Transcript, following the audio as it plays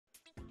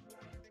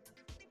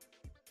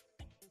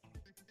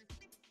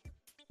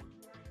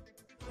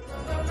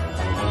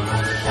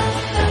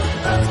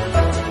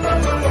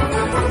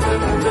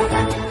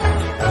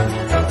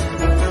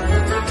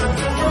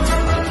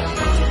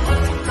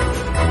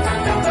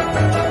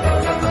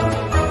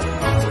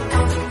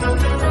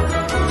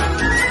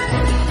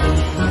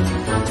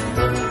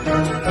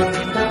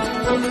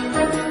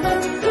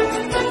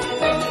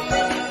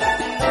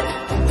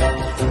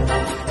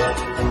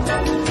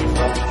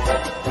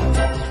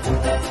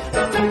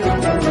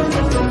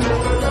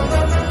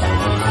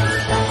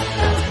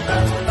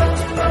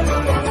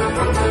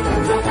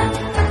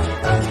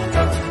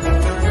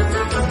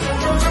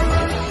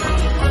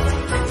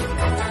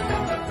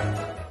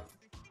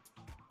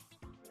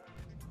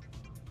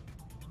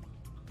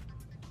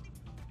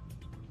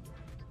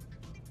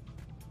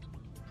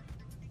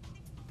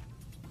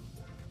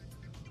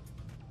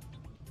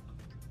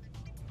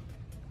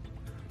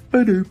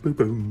Ba-doom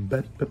ba-boom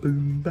bap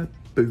ba-boom bap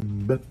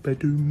boom bap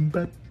ba-doom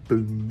bap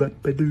boom bap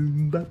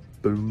ba-doom bap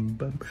boom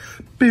bap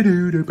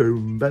ba-doo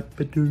boom bap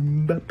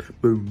ba-doom bap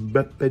boom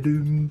bap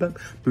ba-doom bap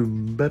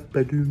boom bap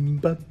ba-doom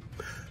bap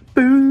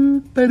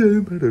boom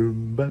ba-doom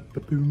ba-doom bap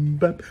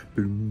ba-boom bap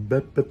boom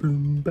bap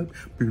ba-boom bap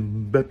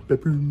boom bap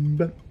ba-boom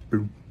bap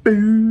boom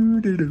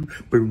boo-doo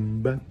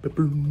boom bap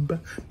ba-boom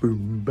bap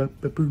boom bap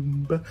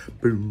ba-boom bap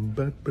boom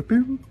bap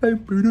ba-boom bap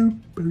boom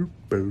boom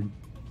boom.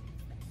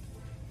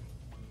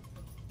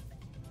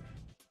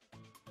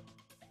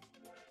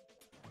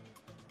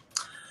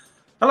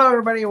 Hello,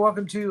 everybody, and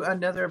welcome to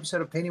another episode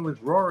of Painting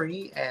with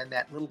Rory. And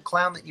that little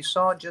clown that you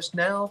saw just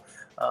now,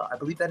 I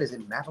believe that is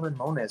in Madeline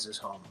Monez's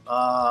home.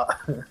 I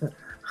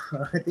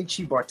think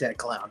she bought that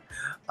clown.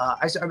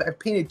 I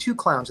painted two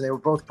clowns, and they were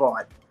both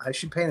bought. I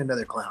should paint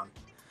another clown.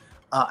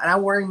 And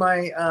I'm wearing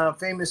my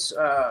famous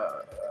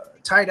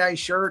tie-dye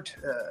shirt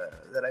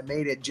that I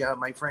made at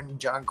my friend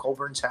John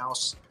Colburn's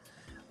house.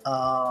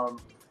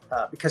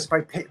 Because if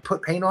I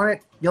put paint on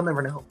it, you'll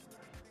never know.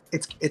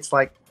 It's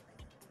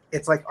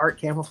like art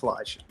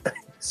camouflage.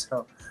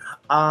 So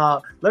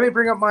let me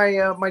bring up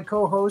my my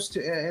co-host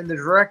and the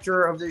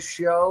director of this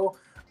show.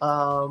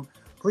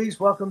 Please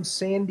welcome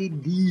Sandie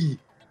Dee.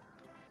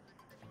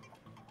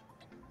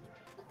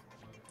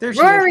 There's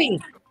Rory.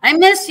 I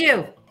miss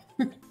you.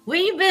 Where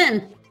you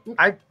been?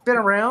 I've been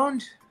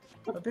around.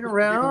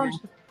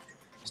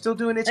 Still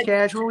doing It's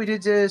Casual. We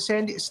did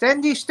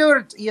Sandy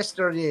Stewart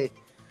yesterday.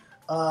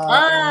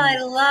 I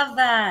love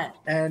that.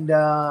 And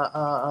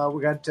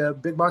we got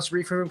Big Monster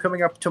Brief Room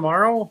coming up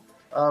tomorrow.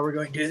 We're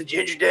going to the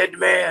Ginger Dead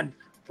Man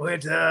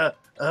with Gary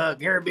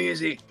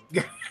Busey.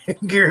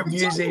 Gary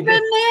Busey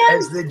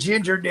as the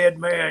Ginger Dead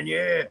Man,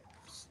 yeah.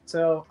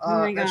 So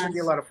that should be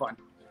a lot of fun.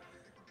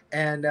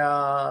 And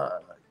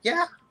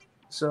yeah,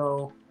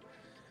 so,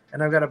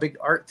 and I've got a big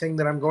art thing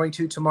that I'm going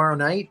to tomorrow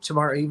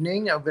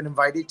evening. I've been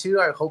invited to.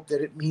 I hope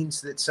that it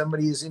means that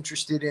somebody is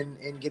interested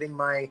in getting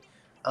my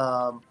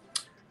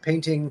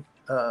painting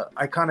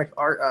iconic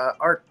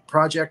art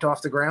project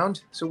off the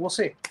ground. So we'll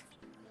see.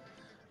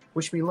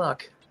 Wish me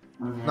luck.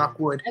 Mm-hmm. Knock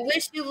wood. I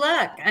wish you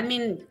luck. I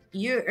mean,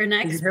 you're an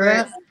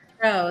expert,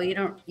 so you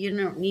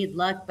don't need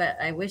luck, but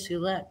I wish you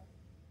luck.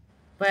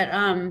 But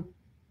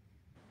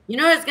you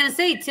know what I was gonna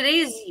say?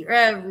 Today's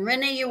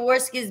Renee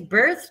Jaworski's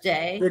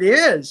birthday. It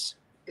is.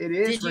 It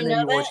is. Did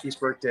Renee Jaworski's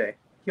birthday.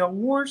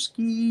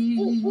 Jaworski.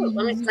 Ooh,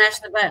 let me smash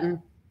the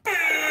button.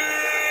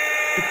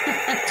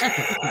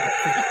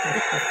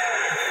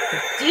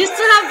 Do you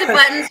still have the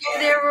buttons over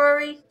there,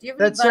 Rory? Do you have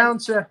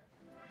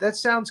that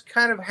sounds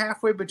kind of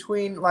halfway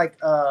between like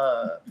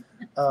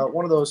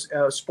one of those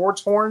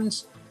sports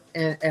horns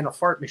and a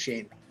fart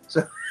machine.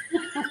 So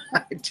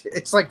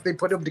it's like they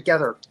put them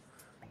together.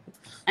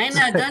 I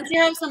know. Don't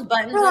you have some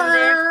buttons over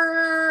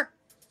there?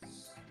 I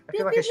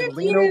feel like I should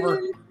lean over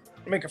and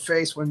make a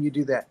face when you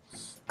do that.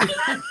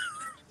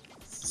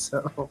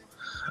 So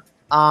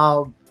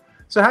how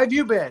have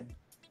you been?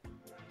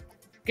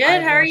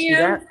 Good. How are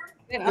you?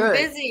 I'm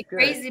busy,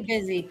 crazy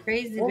busy.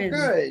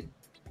 Good.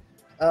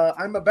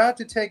 I'm about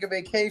to take a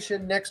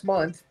vacation next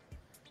month.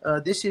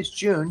 This is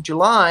June.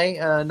 July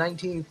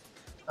 19th,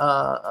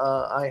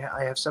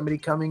 I have somebody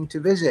coming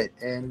to visit,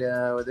 and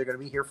they're going to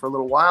be here for a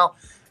little while,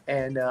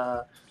 and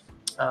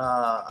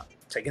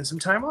taking some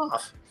time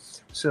off.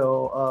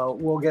 So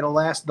we'll get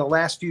the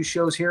last few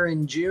shows here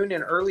in June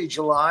and early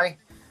July.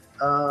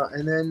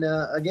 And then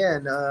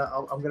again,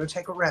 I'm going to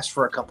take a rest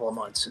for a couple of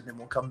months, and then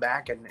we'll come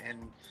back and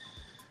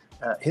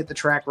hit the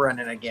track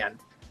running again.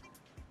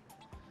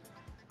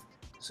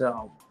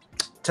 So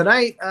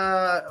tonight,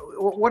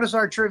 what is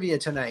our trivia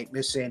tonight,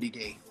 Miss Sandie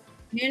Dee?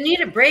 You need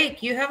a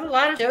break. You have a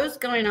lot of shows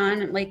going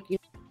on. Like,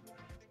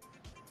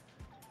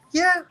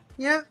 yeah,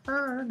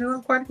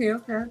 doing quite a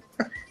few. Yeah.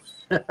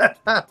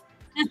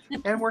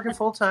 And working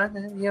full time,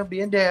 and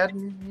being dad,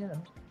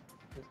 and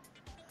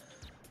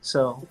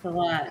So it's a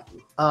lot.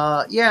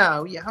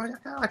 Yeah,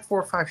 I've got like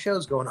 4 or 5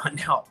 shows going on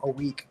now a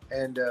week,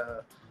 and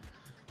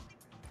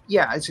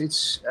yeah,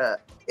 it's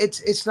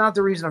not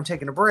the reason I'm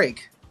taking a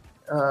break,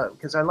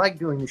 because I like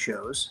doing the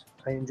shows.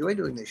 I enjoy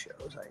doing the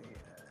shows.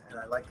 And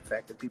I like the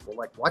fact that people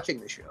like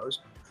watching the shows.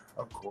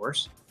 Of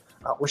course,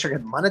 wish I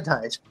could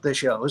monetize the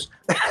shows.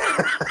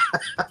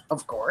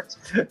 Of course,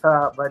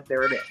 but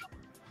there it is.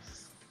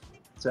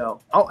 So,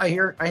 I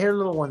hear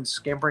little ones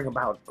scampering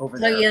about over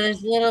there. Oh yeah,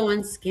 there's little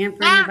ones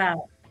scampering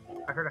about.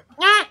 I heard it.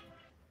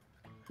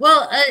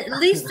 Well, at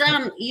least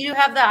you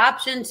have the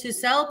option to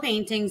sell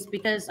paintings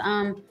because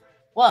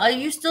well, are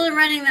you still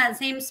running that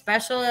same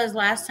special as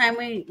last time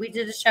we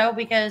did a show?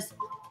 Because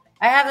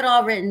I have it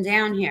all written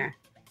down here.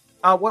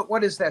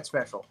 What is that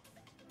special?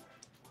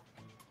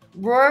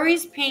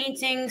 Rory's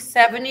painting,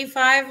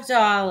 $75.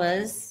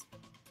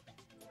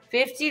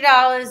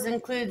 $50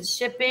 includes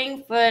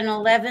shipping for an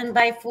 11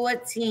 by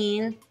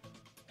 14.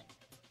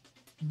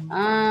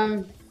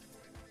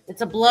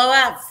 It's a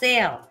blowout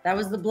sale. That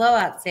was the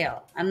blowout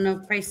sale. I don't know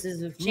if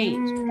prices have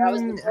changed. That was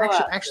the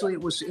blowout actually,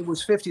 it was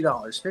 $50.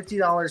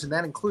 $50, and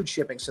that includes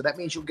shipping. So that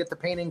means you'll get the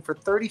painting for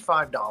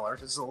 $35.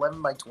 This is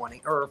 11 by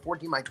 20 or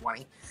 14 by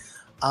 20.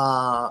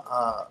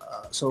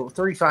 So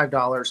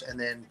 $35 and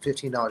then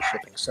 $15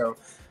 shipping. So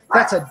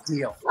that's a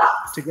deal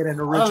to get an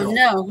original. Oh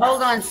no!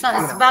 Hold on, it's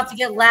about to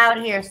get loud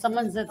here.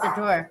 Someone's at the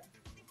door.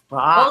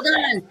 Hold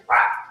on.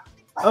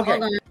 Okay.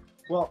 Hold on.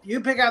 Well,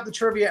 you pick out the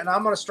trivia, and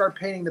I'm going to start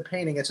painting the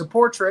painting. It's a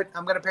portrait.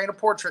 I'm going to paint a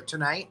portrait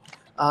tonight.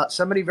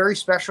 Somebody very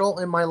special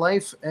in my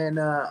life, and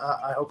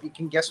I hope you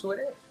can guess who it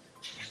is.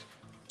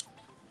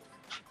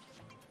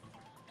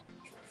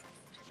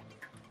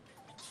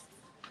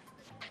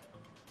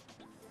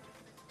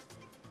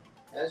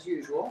 As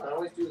usual, I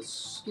always do the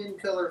skin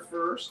color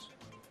first.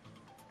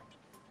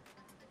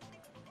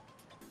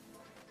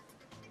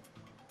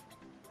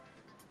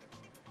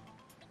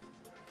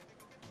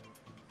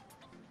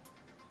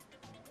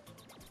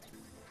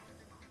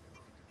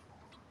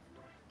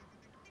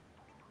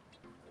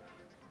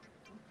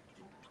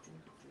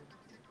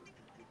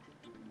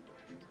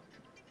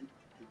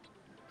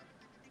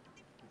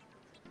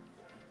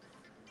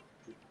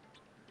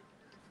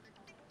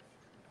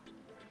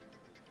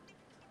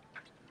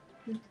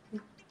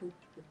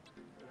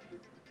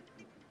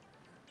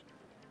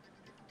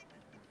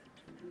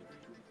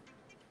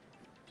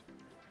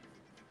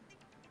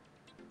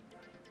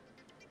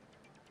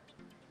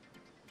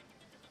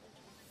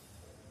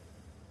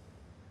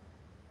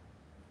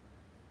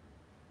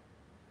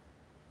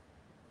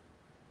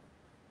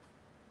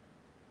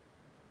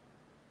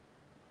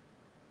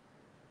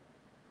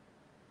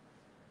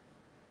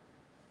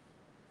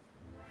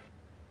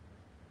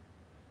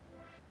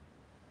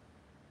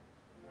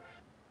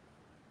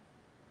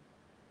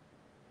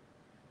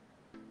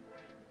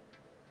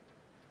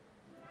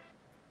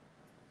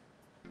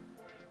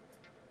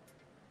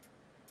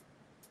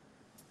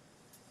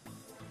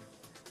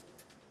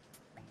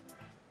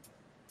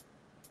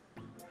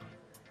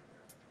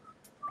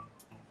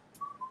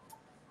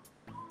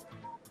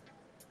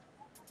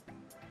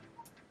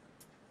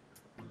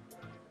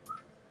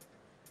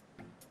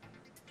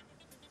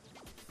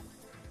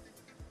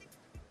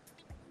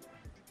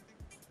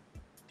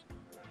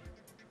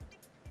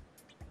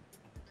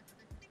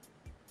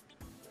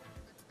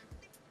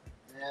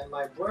 And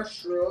my brush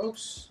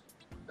strokes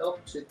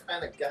help to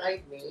kind of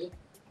guide me,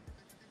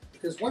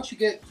 because once you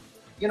get,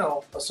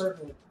 a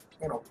certain,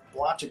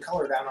 blotch of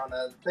color down on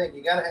a thing,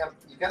 you gotta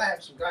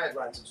have some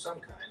guidelines of some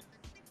kind.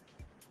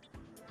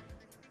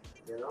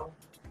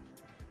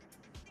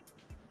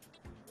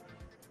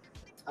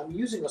 I'm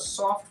using a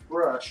soft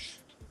brush,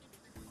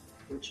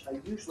 which I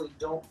usually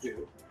don't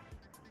do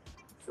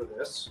for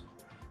this.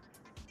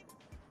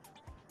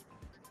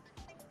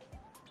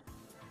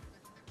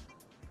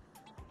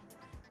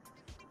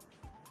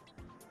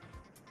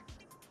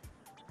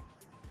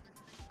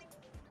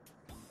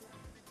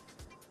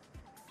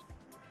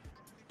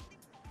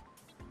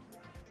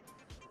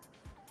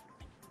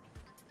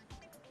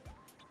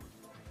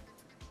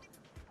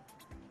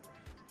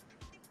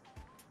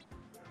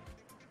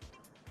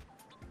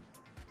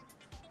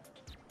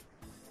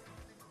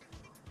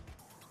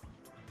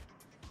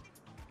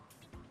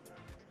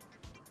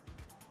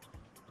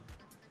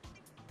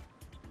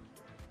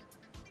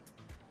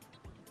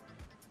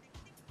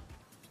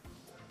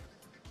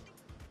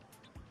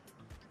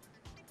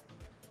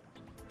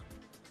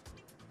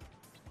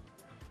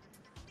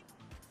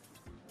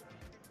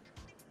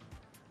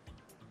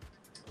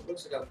 It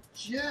looks like I'm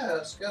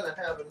just gonna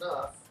have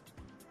enough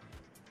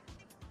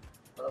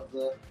of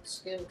the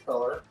skin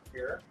color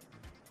here.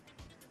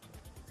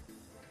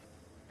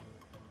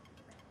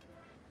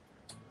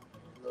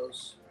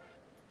 Those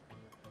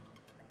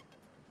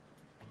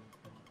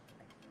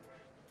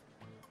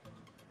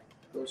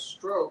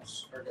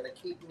strokes are gonna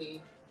keep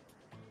me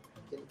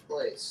in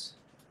place.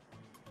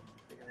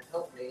 They're gonna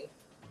help me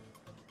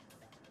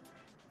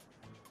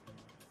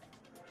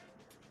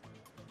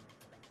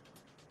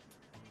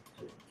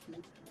to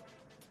keep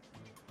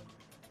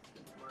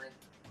my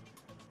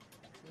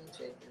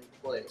painting in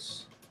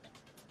place.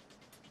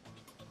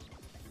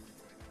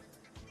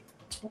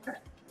 Okay.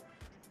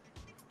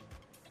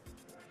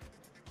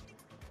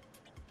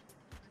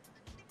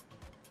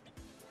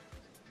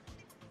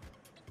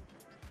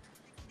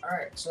 All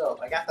right, so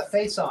I got the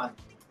face on,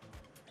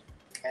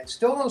 and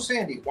still no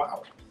Sandie.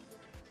 Wow.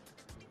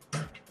 So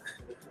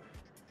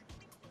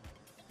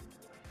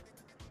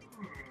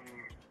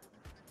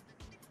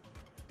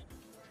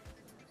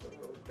I'll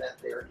move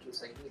that there in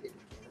case I need it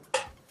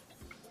again.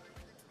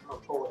 I'm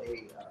gonna pull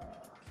a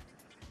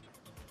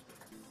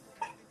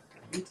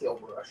detail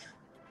brush.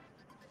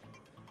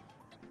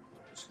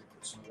 Just gonna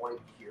put some white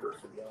here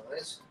for the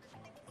eyes.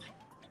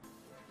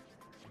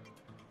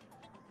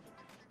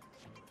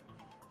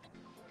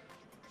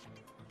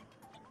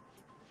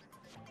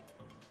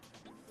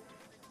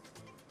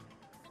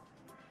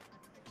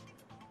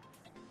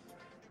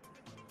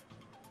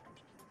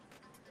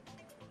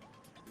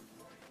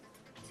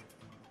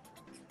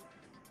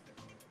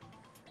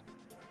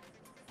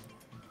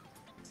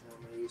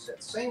 you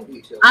said. Same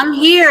details. I'm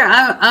here.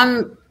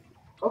 I'm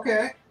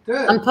okay.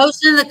 Good. I'm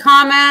posting the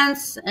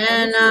comments,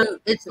 and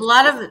it's a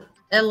lot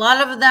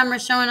of them are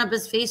showing up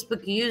as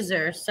Facebook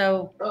user.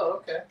 So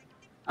okay.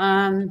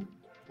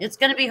 It's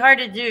going to be hard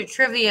to do a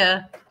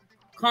trivia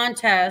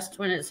contest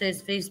when it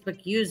says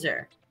Facebook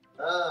user.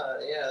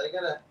 Yeah, they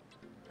gotta.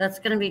 That's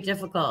going to be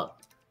difficult.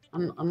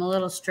 I'm a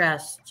little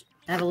stressed.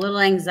 I have a little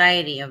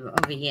anxiety over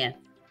here.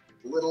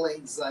 Little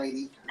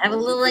anxiety. I have a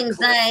little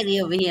anxiety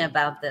over here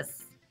about this.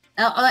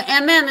 Oh,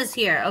 MM is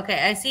here.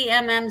 Okay, I see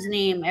MM's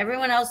name.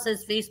 Everyone else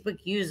says Facebook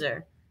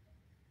user.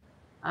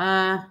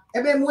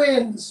 MM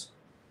wins.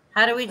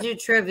 How do we do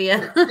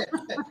trivia?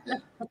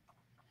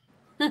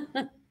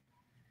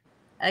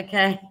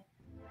 Okay.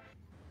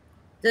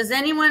 Does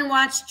anyone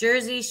watch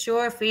Jersey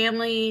Shore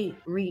Family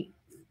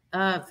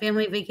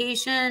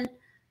Vacation?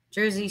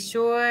 Jersey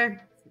Shore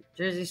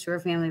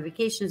Family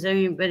Vacation. Does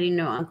anybody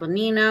know Uncle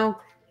Nino?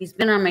 He's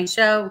been on my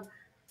show.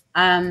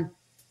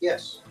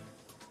 Yes.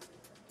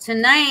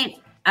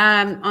 Tonight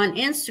on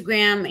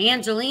Instagram,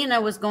 Angelina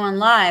was going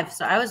live,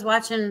 so I was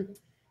watching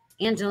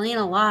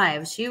Angelina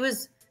live. She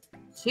was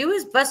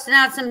busting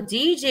out some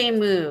DJ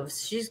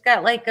moves. She's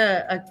got like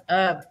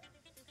a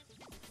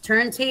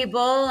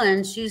turntable,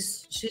 and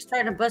she's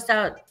starting to bust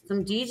out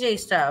some DJ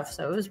stuff.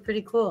 So it was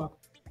pretty cool.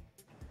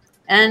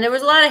 And there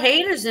was a lot of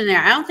haters in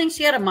there. I don't think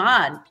she had a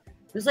mod.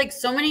 There was like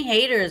so many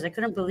haters. I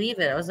couldn't believe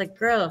it. I was like,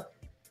 girl,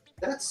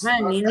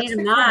 you need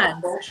a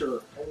mod.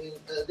 Culture. I mean,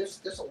 there's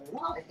a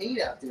lot of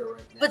hate out there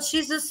right now. But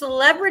she's a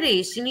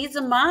celebrity. She needs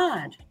a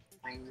mod.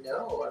 I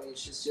know. I mean,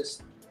 she's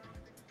just.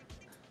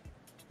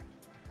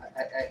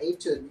 I hate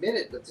to admit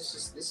it, but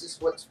this is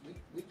what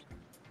we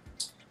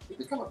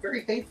become a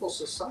very hateful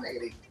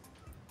society.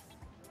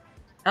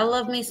 I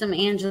love me some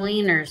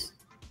Angeliners.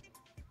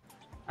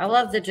 I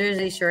love the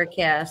Jersey Shore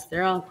cast.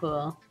 They're all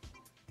cool.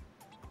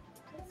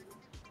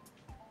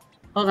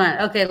 Hold on.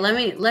 Okay, let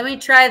me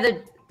try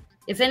the.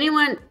 If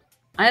anyone,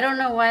 I don't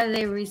know why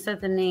they reset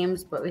the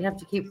names, but we have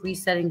to keep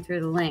resetting through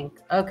the link.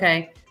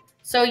 Okay.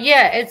 So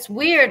yeah, it's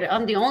weird.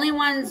 The only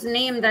one's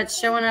name that's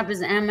showing up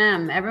is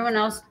MM. Everyone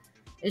else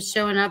is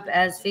showing up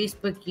as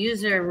Facebook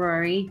user,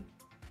 Rory.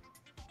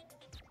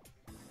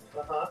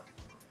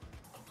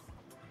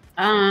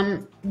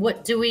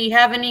 What do we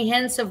have any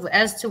hints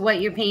as to what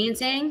you're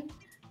painting?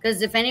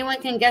 Because if anyone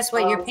can guess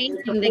what you're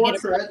painting, they get a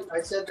portrait.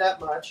 I said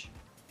that much.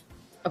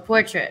 A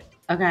portrait.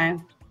 Okay.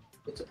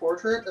 It's a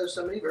portrait of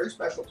somebody very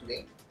special to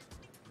me.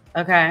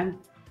 Okay.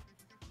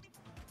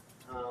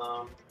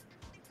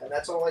 And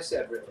that's all I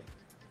said, really.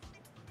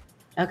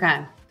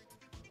 Okay.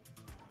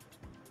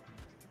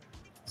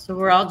 So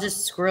we're all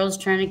just squirrels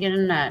trying to get a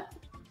nut.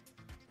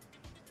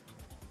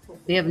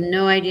 We have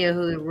no idea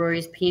who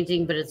Rory's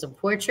painting, but it's a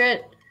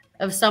portrait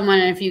of someone.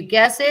 And if you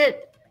guess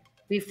it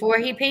before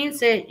he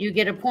paints it, you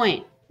get a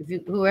point.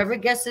 Whoever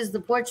guesses the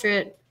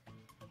portrait,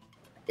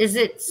 is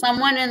it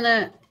someone in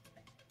the...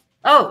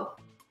 Oh.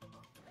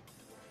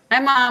 Hi,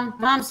 Mom.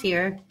 Mom's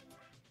here.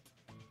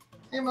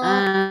 Hey,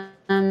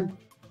 Mom.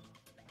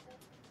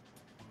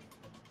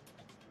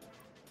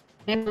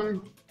 Hey,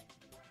 Mom.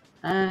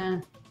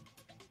 I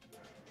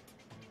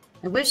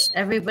wish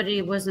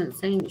everybody wasn't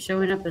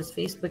showing up as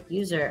Facebook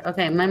user.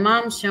 Okay, my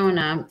mom's showing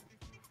up.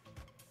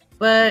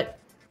 But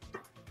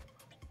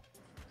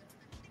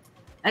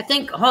I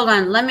think, hold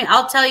on,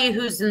 I'll tell you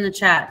who's in the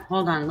chat.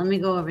 Hold on, let me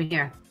go over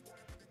here.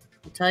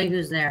 I'll tell you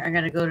who's there. I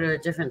gotta go to a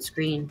different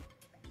screen.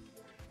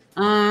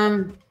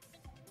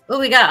 Oh,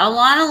 we got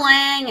Alana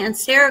Lang and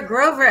Sarah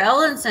Grover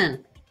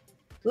Ellenson.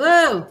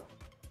 Whoa!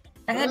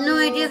 I had no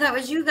idea that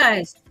was you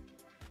guys.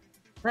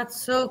 That's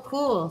so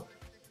cool.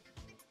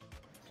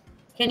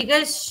 Can you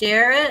guys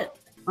share it?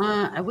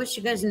 I wish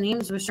you guys'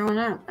 names were showing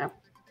up.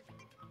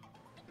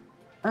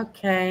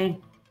 Okay.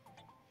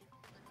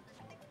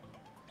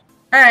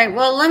 All right,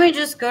 well, let me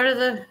just go to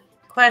the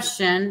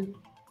question.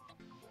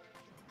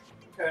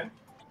 Okay.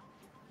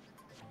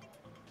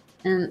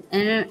 And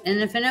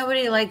if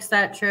nobody likes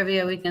that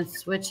trivia, we can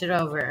switch it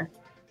over.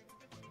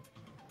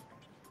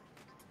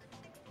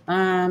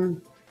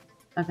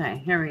 Okay,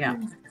 here we go.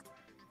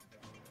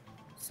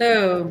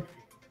 So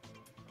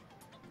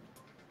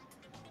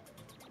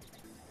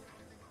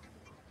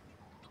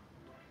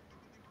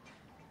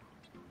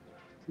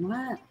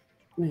what?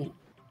 Wait.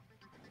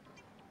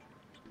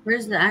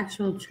 Where's the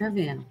actual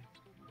trivia?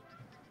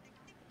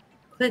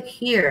 Click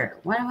here.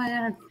 Why do I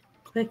gotta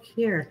click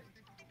here?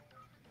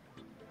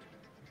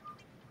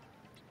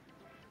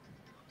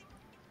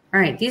 All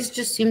right, these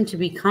just seem to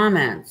be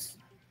comments.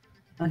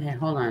 Okay,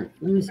 hold on.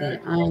 Let me see.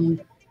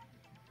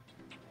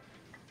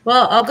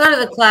 Well, I'll go to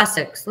the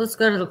classics. Let's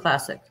go to the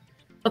classics.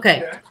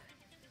 Okay.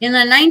 In the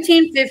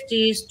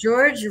 1950s,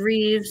 George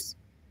Reeves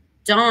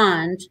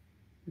donned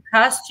the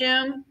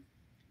costume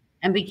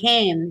and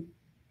became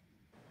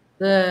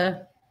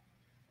the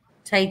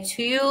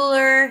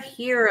titular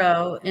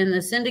hero in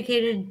the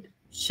syndicated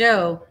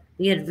show,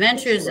 The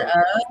Adventures of...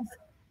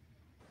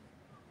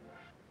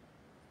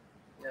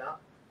 Yeah.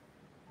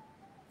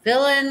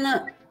 Fill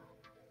in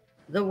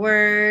the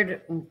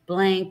word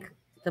blank,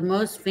 the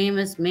most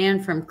famous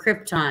man from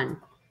Krypton.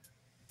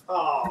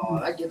 Oh,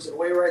 that gives it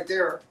away right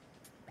there.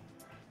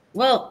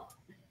 Well,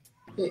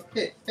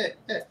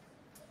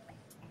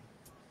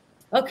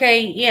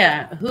 okay,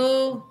 yeah.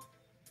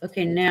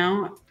 Okay,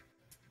 now,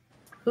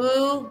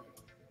 who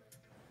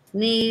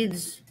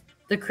needs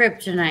the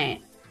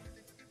kryptonite?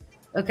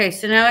 Okay,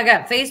 so now I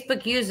got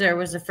Facebook user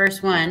was the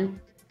first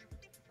one,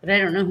 but I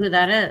don't know who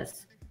that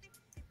is.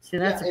 See,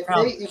 that's a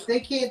problem. If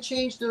they can't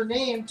change their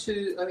name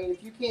to, I mean,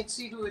 if you can't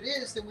see who it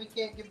is, then we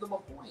can't give them a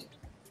point.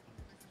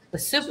 The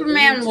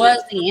Superman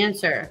was the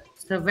answer.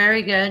 So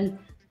very good.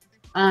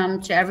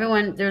 To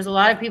everyone, there's a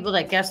lot of people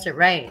that guessed it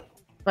right,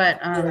 but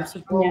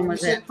Superman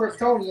was it. You said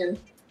Kryptonian.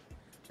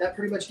 That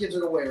pretty much gives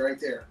it away right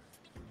there.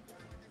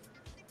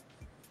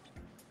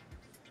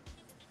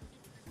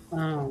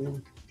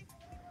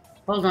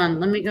 Hold on,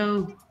 let me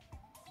go.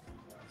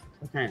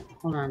 Okay,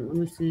 hold on, let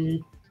me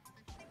see.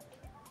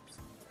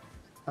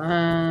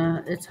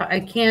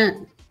 I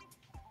can't.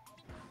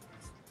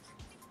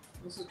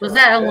 Was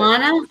that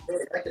Alana?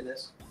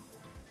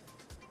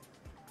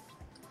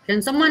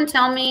 Can someone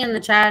tell me in the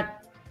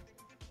chat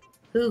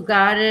who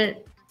got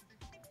it?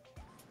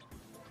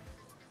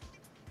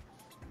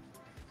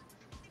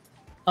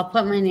 I'll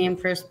put my name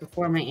first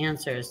before my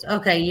answers.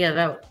 Okay,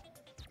 yeah,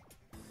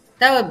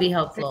 that would be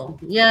helpful.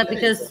 Yeah,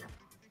 because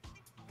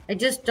I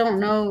just don't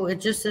know.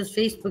 It just says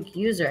Facebook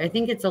user. I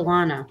think it's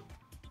Alana,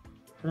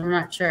 but I'm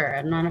not sure.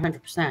 I'm not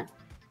 100%.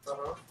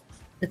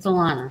 It's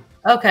Alana.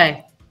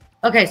 Okay.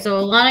 Okay,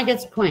 so Alana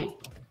gets a point.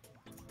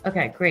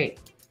 Okay, great.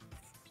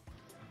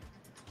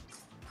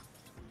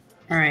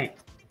 All right.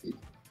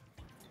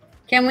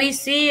 Can we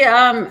see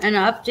an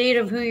update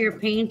of who you're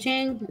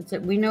painting?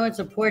 We know it's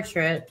a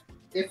portrait.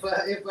 If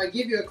I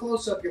give you a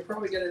close-up, you're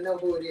probably going to know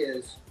who it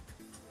is.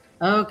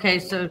 Okay,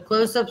 so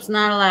close-up's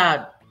not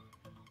allowed.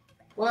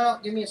 Well,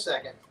 give me a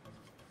second.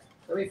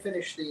 Let me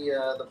finish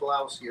the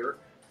blouse here.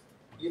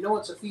 You know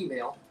it's a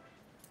female.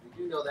 You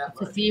do know that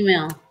much. It's a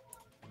female.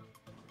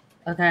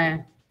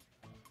 Okay.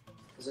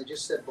 Because I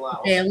just said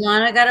blouse. Okay,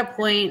 Alana got a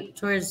point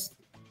towards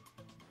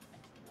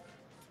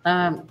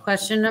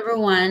question number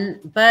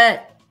 1,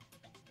 but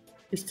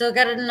we still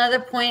got another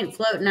point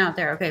floating out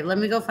there. Okay, let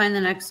me go find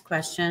the next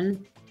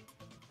question.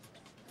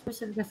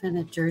 Where's it? Go find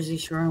the Jersey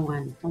Shore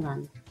one.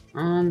 Hold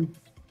on.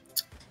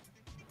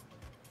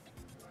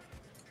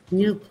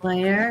 New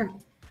player.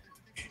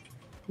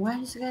 Why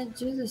does the guy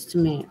do this to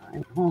me? All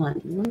right, hold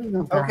on. Let me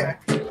go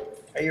back. Okay.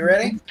 Are you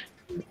ready?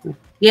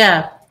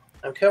 Yeah.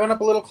 I'm coming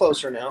up a little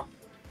closer now.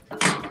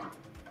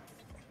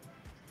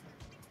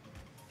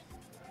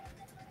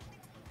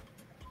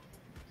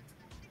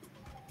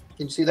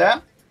 Can you see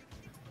that?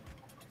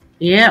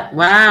 Yeah.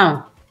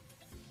 Wow.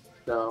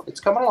 No, it's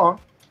coming along.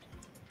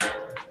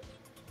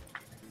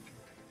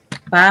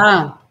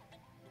 Wow.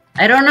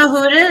 I don't know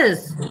who it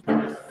is.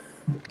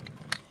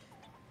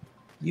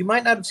 You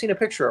might not have seen a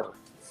picture of her.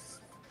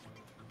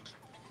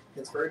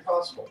 It's very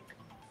possible.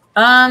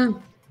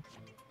 Not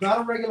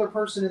a regular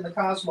person in the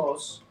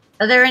cosmos.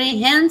 Are there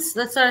any hints?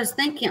 That's what I was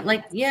thinking.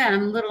 Like, yeah,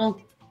 I'm a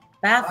little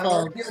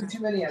baffled. I'm giving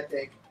too many, I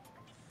think.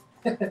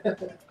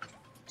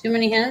 Too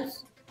many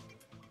hints?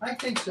 I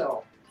think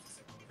so.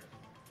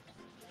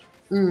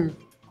 Yeah,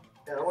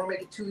 I don't want to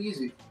make it too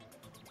easy.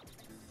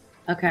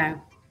 Okay.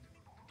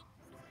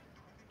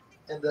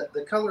 And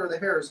the color of the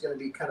hair is going to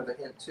be kind of a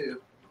hint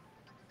too.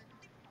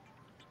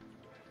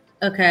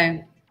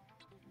 Okay.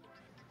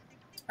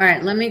 All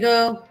right, let me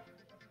go.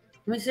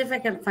 Let me see if I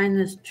can find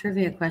this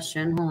trivia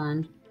question. Hold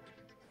on.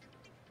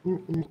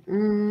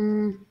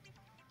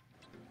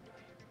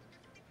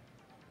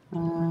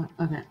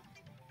 Okay.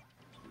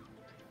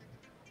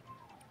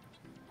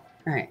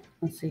 All right,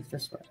 let's see if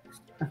this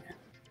works. Okay.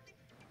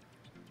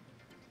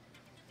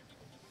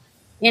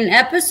 In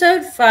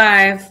episode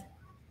 5,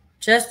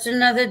 Just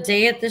Another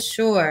Day at the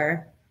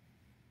Shore,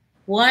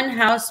 one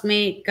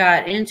housemate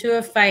got into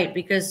a fight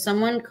because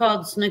someone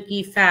called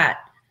Snooki fat.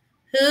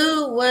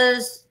 Who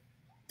was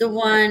the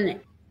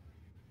one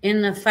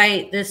in the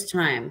fight this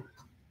time?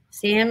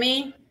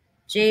 Sammy,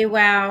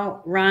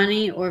 JWoww,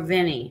 Ronnie, or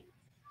Vinny?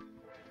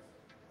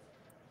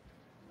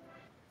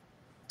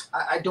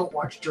 I don't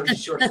watch Jersey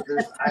Shore, so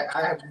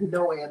I have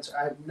no answer.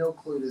 I have no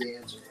clue to the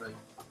answer. But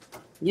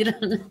You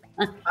don't know.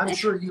 I'm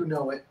sure you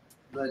know it,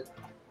 but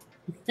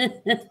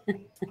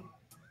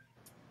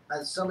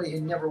as somebody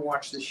who never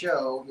watched the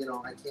show, you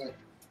know, I can't.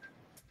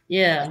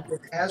 Yeah.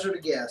 Hazard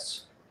a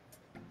guess.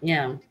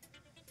 Yeah.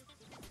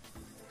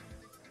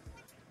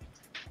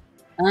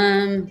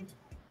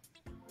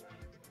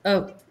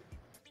 Oh.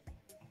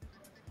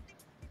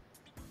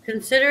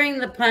 Considering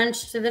the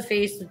punch to the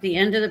face at the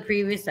end of the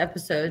previous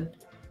episode,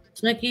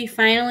 Snooki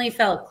finally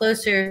felt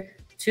closer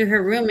to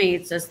her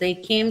roommates as they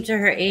came to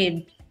her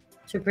aid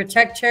to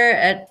protect her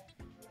at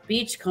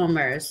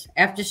Beachcombers.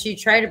 After she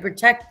tried to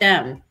protect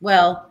them,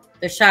 well,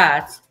 the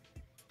shots,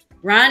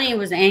 Ronnie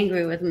was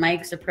angry with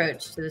Mike's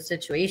approach to the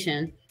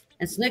situation,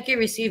 and Snooki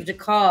received a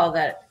call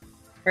that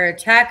her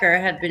attacker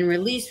had been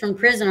released from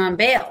prison on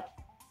bail.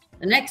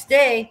 The next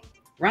day,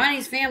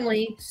 Ronnie's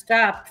family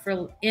stopped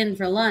in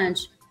for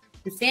lunch,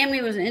 and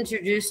Sammy was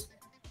introduced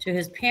to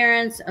his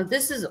parents. Oh,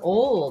 this is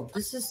old.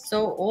 This is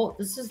so old.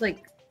 This is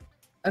like,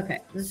 okay,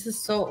 this is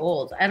so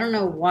old. I don't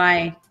know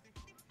why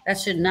that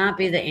should not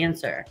be the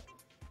answer.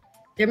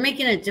 They're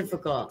making it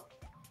difficult.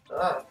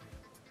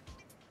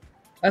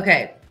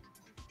 Okay.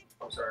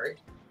 I'm sorry.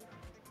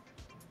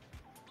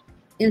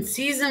 In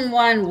season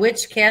 1,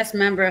 which cast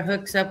member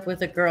hooks up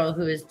with a girl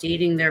who is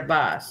dating their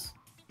boss?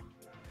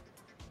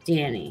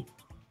 Danny.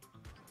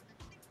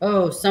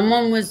 Oh,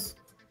 someone was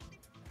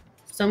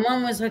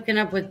hooking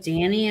up with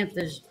Danny at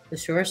the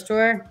shore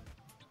store.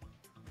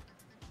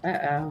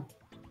 Uh-oh.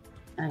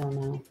 I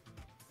don't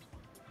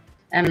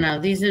know.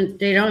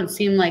 They don't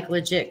seem like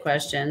legit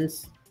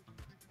questions.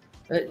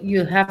 But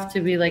you have to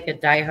be like a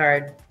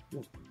diehard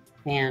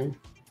fan.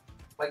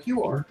 Like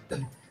you are.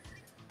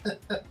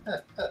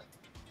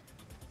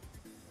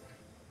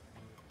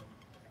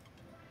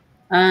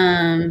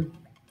 Oh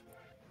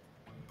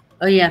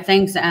yeah,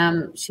 thanks.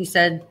 She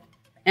said,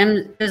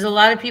 there's a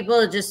lot of people.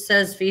 It just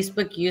says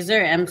Facebook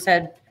user. M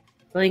said,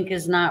 Blink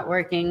is not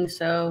working,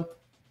 so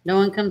no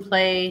one can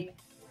play.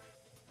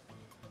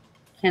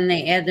 Can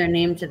they add their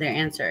name to their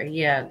answer?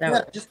 Yeah,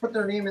 just put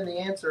their name in the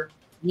answer.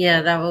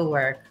 Yeah, that will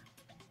work.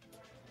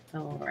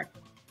 That will work.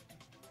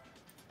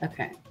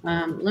 Okay.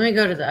 Let me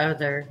go to the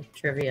other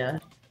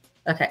trivia.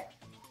 Okay.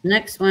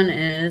 Next one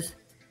is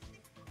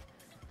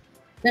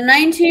the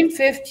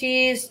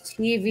 1950s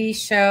TV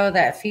show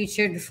that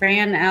featured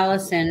Fran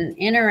Allison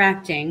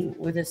interacting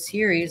with a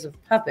series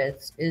of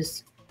puppets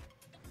is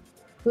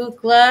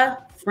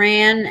Kukla,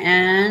 Fran,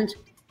 and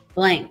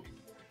blank.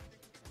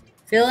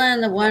 Fill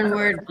in the one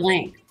word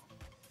blank.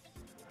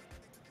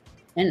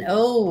 An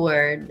O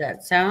word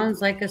that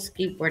sounds like a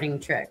skateboarding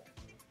trick.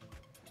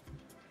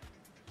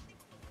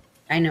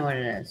 I know what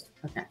it is.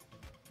 Okay.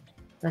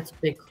 That's a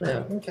big clue.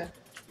 Okay.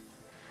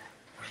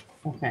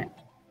 Okay.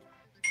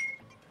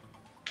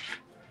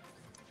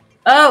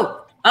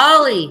 Oh,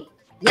 Ollie.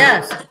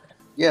 Yes.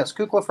 Yes,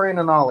 Kukla, Fran,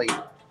 and Ollie.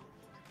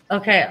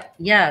 Okay.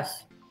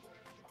 Yes.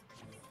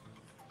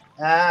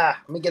 Let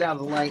me get out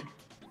of the light.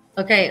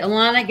 Okay.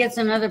 Alana gets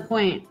another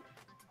point.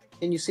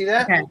 Can you see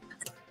that? Okay.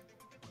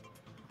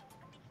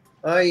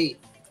 Aye.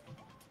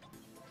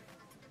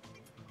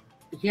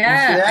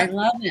 Yeah, I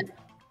love it.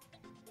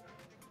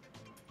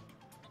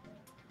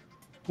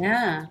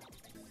 Yeah.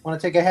 Want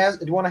to take a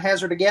hazard? Do you want to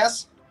hazard a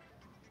guess?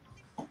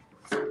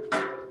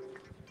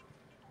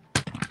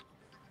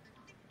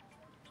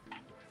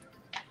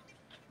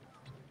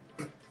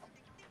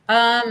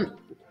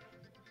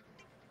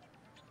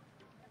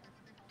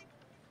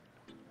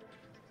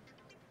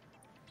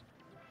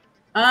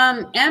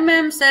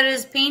 MM said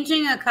is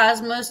painting a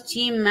Cosmos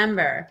team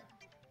member.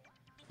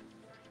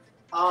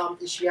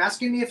 Is she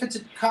asking me if it's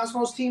a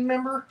Cosmos team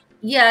member?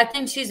 Yeah, I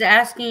think she's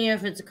asking you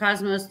if it's a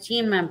Cosmos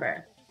team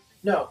member.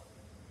 No.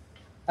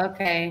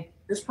 Okay.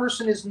 This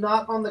person is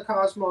not on the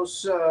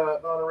Cosmos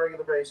on a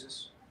regular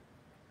basis.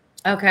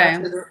 Okay.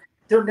 Actually,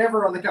 they're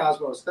never on the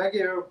Cosmos. Thank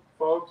you,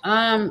 folks.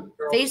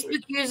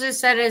 Facebook user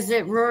said, is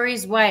it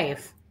Rory's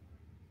wife?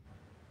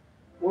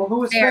 Well,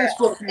 who is Sarah.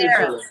 Facebook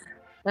Sarah. user?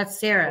 That's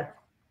Sarah.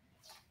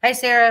 Hi,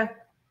 Sarah.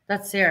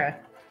 That's Sarah.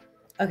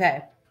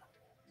 Okay.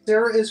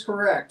 Sarah is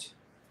correct.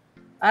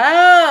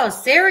 Oh,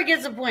 Sarah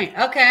gets a point.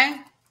 Okay.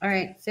 All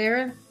right,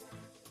 Sarah.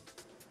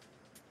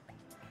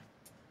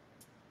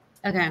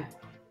 Okay.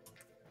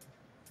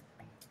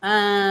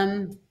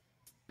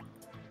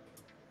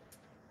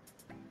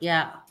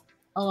 Yeah.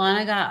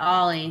 Alana got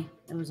Ollie.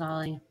 It was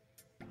Ollie.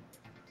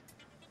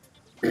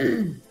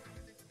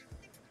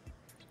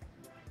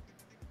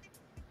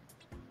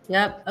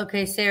 Yep.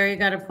 Okay, Sarah, you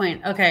got a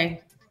point.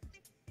 Okay.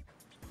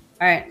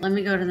 All right, let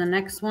me go to the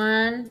next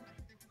one.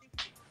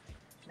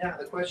 Now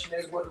the question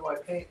is, what do I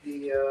paint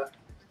the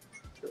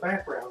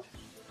background?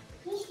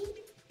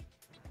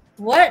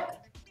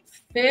 What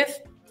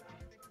fifth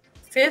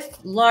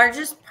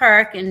largest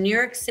park in New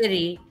York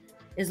City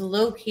is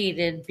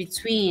located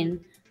between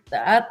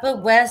the Upper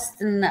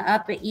West and the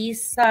Upper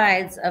East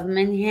sides of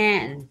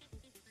Manhattan?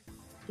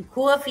 The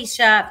coffee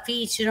shop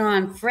featured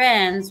on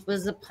Friends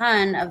was a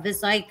pun of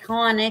this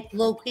iconic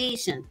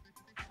location.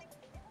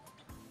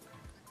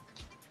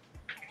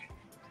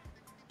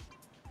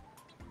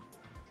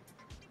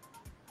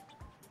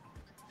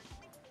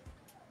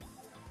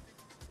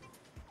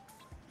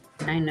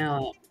 I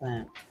know it,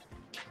 but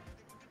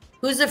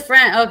who's a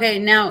friend? Okay,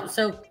 now,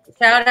 so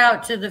shout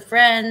out to the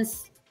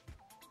Friends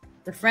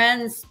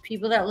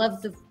people that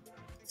love the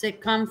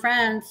sitcom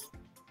Friends.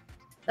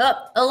 Oh,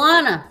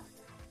 Alana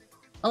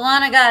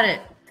got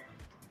it.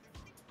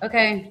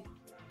 Okay,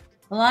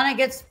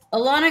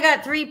 Alana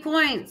got 3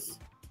 points.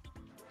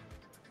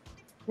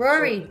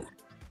 Rory.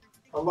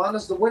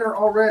 Alana's the winner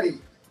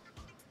already.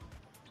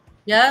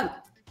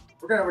 Yep.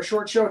 We're gonna have a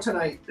short show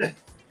tonight.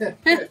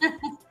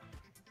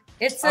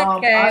 It's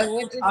okay. I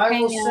will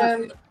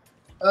send.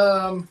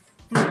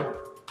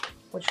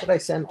 What should I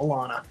send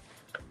Alana?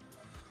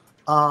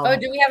 Oh,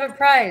 do we have a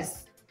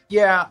prize?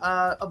 Yeah.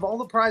 Of all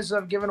the prizes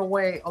I've given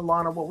away,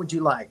 Alana, what would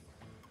you like?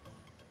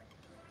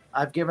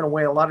 I've given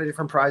away a lot of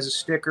different prizes,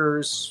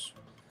 stickers.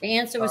 The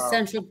answer was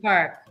Central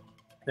Park.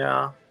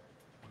 Yeah.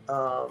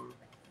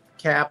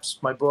 caps,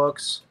 my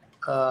books.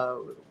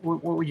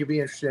 What would you be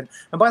interested in?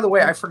 And by the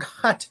way, I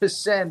forgot to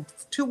send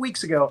 2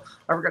 weeks ago.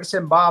 I forgot to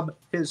send Bob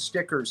his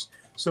stickers.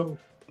 So,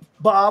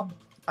 Bob,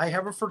 I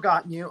haven't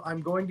forgotten you.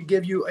 I'm going to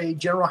give you a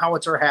General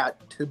Howitzer hat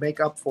to make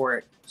up for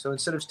it. So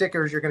instead of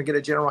stickers, you're going to get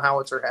a General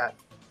Howitzer hat.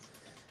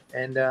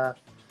 And I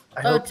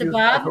hope you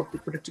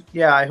put it to,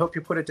 yeah, I hope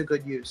you put it to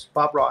good use.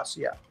 Bob Ross,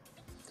 yeah,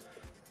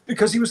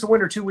 because he was the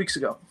winner 2 weeks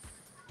ago.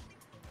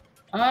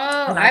 Oh,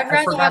 I'd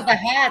rather have the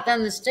hat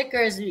than the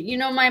stickers. You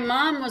know, my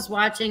mom was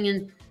watching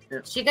and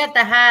she got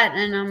the hat,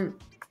 and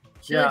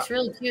she looks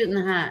really cute in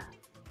the hat.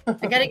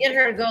 I got to get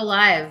her to go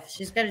live.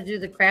 She's got to do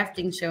the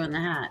crafting show in the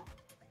hat.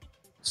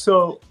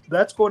 So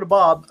that's going to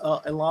Bob.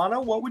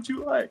 Ilana, what would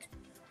you like?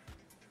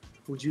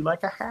 Would you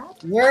like a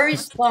hat?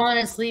 Rory's falling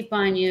asleep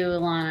on you,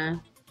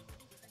 Ilana.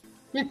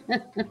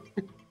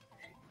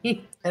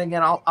 And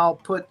again, I'll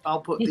put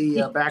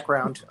the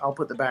background. I'll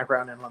put the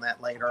background in on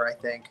that later. I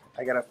think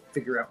I got to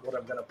figure out what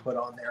I'm going to put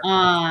on there.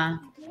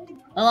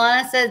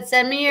 Ilana said,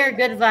 "Send me your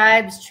good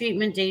vibes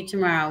treatment date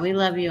tomorrow." We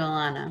love you,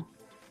 Ilana.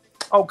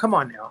 Oh, come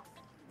on now.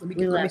 Let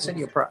me send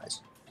you a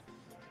prize.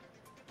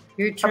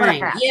 You're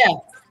trying. Yeah.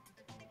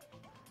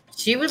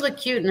 She would look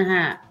cute in a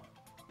hat.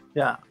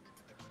 Yeah.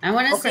 I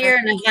want to see her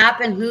in a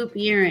cap and hoop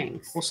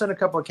earrings. We'll send a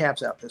couple of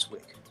caps out this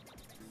week.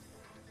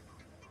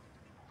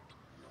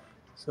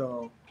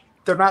 So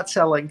they're not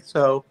selling,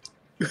 so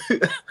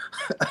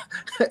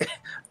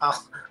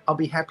I'll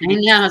be happy. I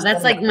know,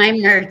 that's like my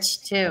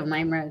merch too.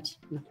 My merch.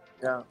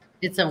 Yeah.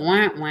 It's a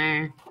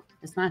wah.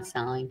 It's not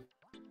selling.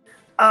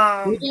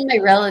 Maybe my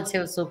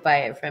relatives will buy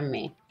it from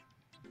me.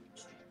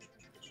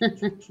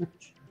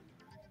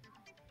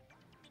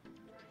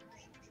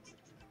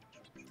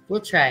 We'll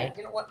try.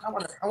 You know what? I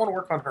want to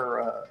work on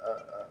her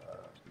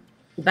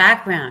the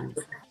background.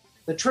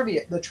 The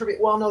trivia.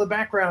 Well, no, the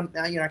background.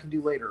 I can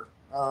do later.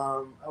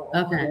 I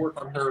want to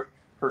work on her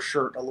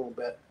shirt a little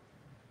bit.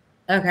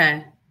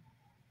 Okay.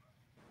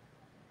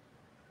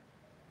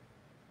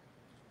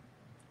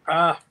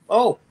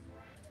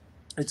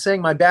 It's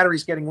saying my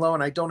battery's getting low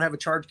and I don't have a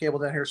charge cable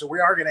down here, so we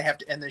are going to have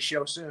to end this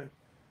show soon.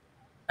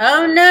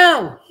 Oh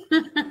no.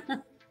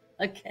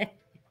 Okay.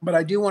 But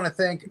I do want to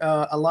thank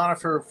Ilana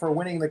for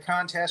winning the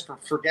contest,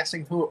 for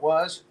guessing who it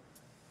was.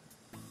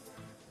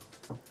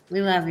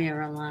 We love you,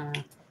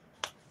 Ilana.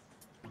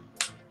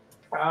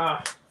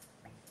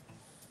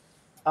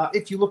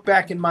 If you look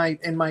back in my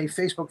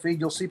Facebook feed,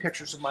 you'll see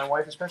pictures of my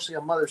wife, especially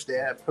on Mother's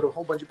Day. I put a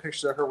whole bunch of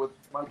pictures of her with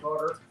my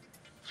daughter,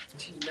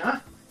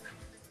 Tina.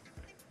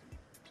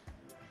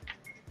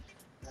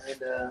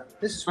 And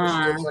this is what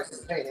she looks like in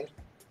the painting.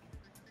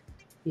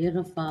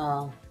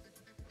 Beautiful.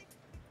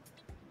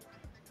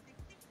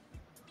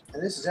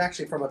 And this is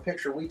actually from a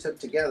picture we took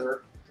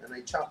together, and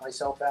I chopped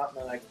myself out,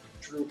 and then I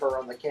drew her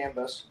on the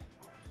canvas.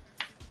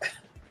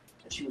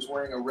 And she was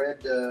wearing a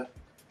red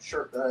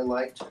shirt that I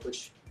liked,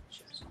 which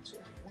she hasn't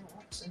worn a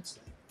lot since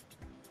then.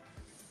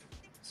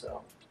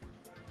 So,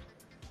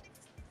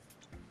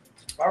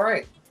 all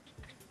right.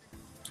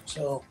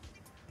 So,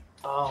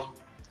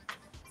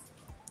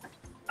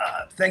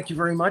 thank you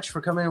very much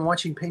for coming and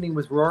watching Painting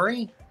with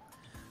Rory.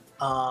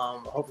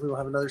 Hopefully we'll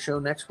have another show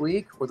next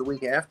week or the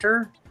week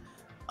after.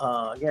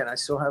 Again, I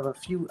still have I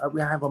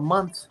have a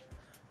month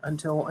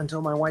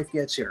until my wife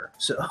gets here.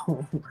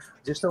 So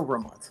just over a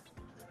month.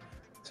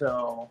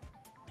 So,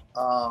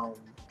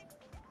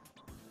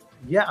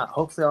 yeah,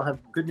 hopefully I'll have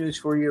good news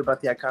for you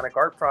about the Iconic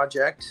Art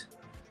Project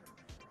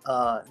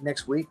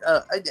next week.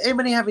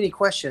 Anybody have any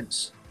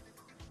questions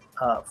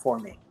for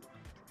me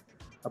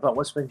about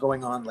what's been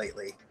going on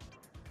lately?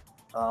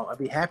 I'd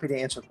be happy to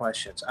answer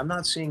questions. I'm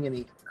not seeing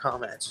any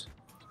comments.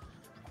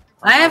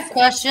 I have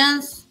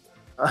questions.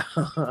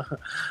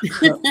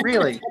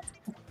 Really?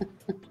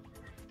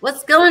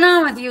 What's going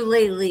on with you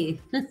lately?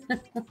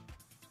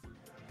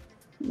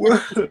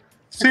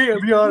 See,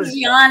 I'll be honest.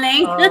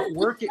 Yawning.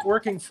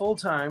 Working full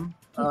time,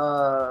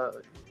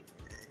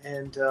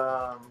 and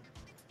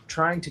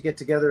trying to get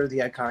together the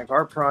Iconic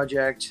Art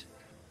Project,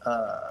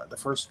 the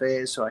first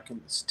phase, so I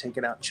can take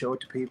it out and show it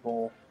to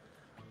people.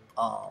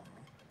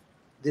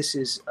 This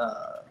is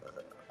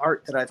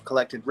art that I've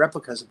collected,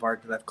 replicas of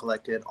art that I've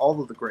collected, all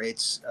of the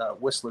greats,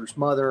 Whistler's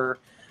Mother,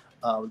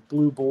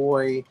 Blue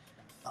Boy,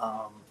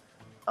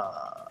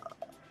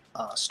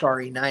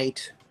 Starry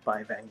Night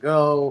by Van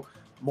Gogh,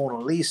 Mona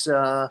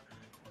Lisa.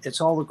 It's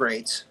all the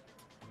greats.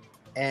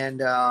 And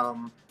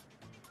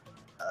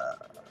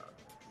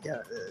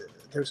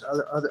there's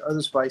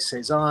others by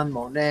Cezanne,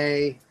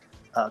 Monet,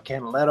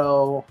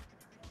 Canaletto.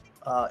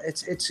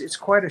 It's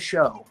quite a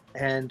show.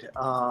 And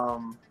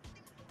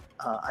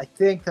I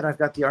think that I've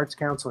got the Arts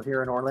Council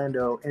here in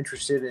Orlando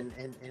interested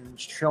in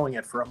showing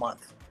it for a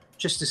month,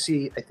 just to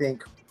see, I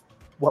think,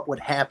 what would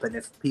happen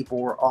if people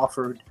were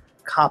offered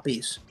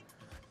copies,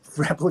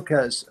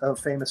 replicas of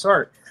famous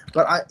art.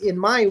 But in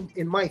my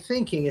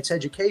thinking, it's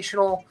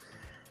educational,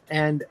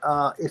 and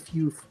if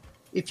you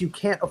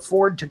can't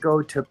afford to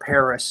go to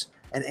Paris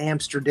and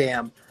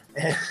Amsterdam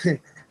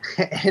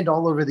and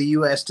all over the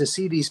U.S. to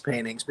see these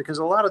paintings, because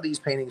a lot of these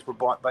paintings were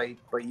bought by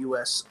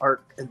U.S.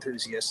 art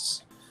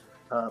enthusiasts,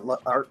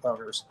 art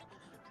lovers.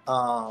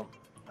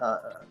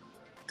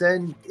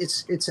 Then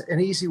it's an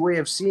easy way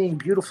of seeing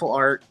beautiful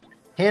art,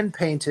 hand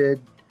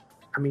painted.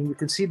 I mean, you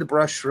can see the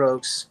brush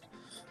strokes,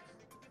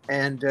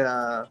 and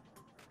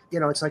you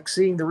know, it's like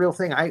seeing the real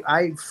thing.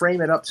 I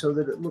frame it up so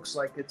that it looks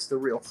like it's the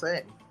real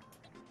thing.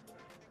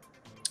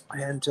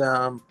 And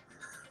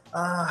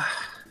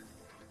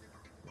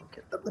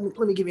let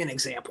me give you an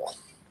example.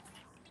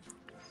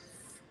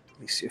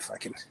 Let me see if I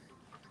can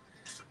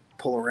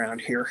pull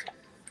around here.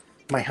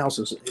 My house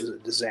is a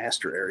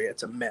disaster area.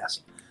 It's a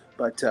mess.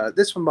 But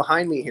this one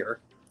behind me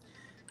here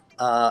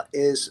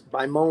is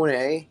by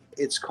Monet.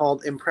 It's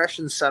called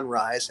Impression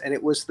Sunrise, and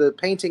it was the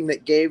painting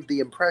that gave the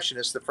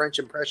Impressionists, the French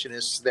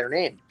Impressionists, their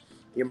name,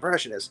 the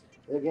Impressionists.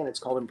 And again, it's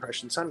called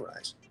Impression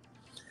Sunrise.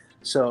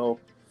 So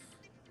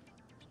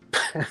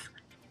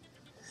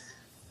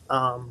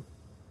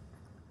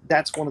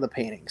that's one of the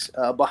paintings.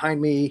 Behind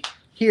me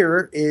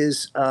here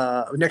is,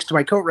 next to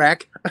my coat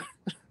rack,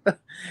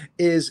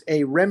 is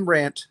a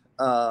Rembrandt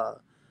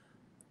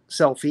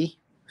selfie.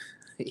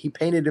 He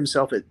painted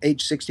himself at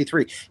age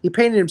 63. He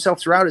painted himself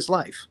throughout his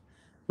life,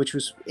 which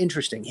was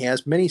interesting. He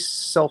has many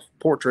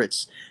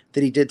self-portraits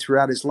that he did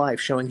throughout his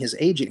life showing his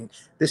aging.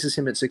 This is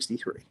him at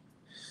 63.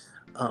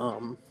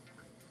 And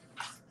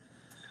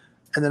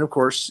then, of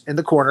course, in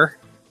the corner,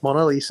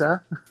 Mona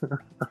Lisa.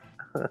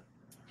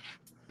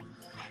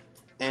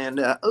 And,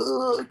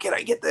 can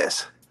I get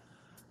this?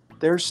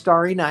 There's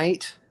Starry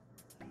Night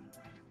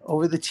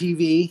over the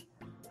TV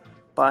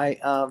by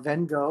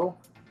Van Gogh.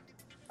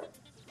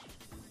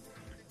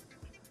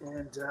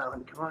 And let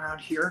me come around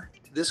here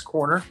to this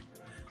corner,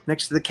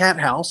 next to the cat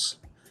house.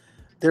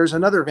 There's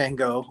another Van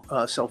Gogh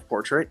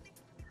self-portrait,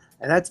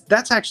 and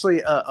that's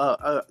actually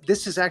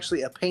this is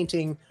actually a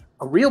painting,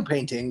 a real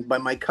painting by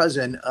my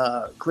cousin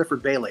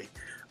Clifford Bailey.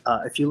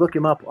 If you look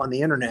him up on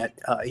the internet,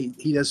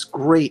 he does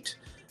great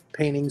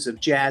paintings of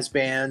jazz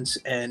bands,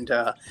 and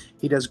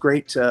he does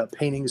great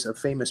paintings of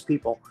famous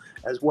people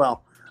as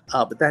well.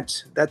 But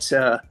that's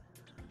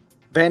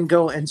Van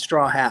Gogh in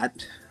straw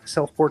hat,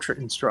 self-portrait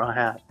in straw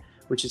hat,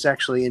 which is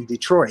actually in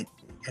Detroit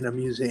in a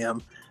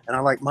museum. And I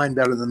like mine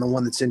better than the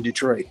one that's in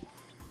Detroit.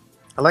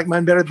 I like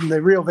mine better than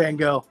the real Van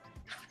Gogh.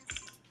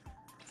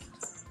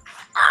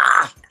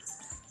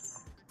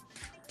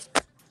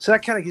 So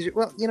that kind of gives you,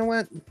 well, you know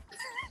what?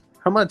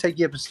 I'm going to take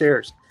you up the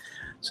stairs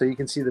so you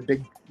can see the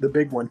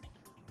big one.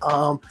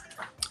 I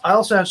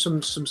also have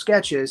some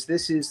sketches.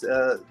 This is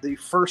the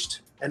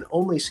first and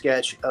only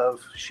sketch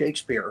of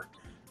Shakespeare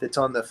that's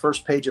on the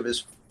first page of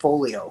his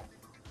folio.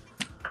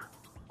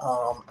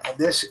 And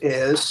this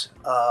is,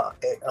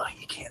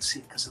 you can't see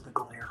because of the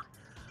glare.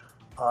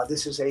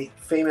 This is a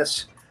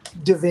famous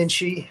Da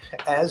Vinci,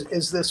 as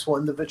is this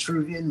one, the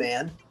Vitruvian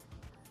Man.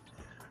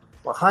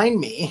 Behind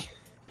me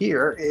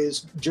here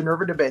is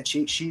Ginevra da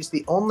Benci. She's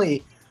the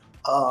only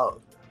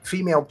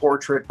female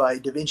portrait by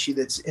Da Vinci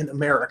that's in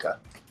America.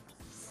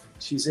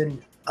 She's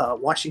in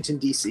Washington,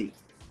 D.C.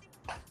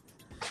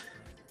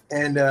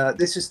 And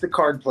this is The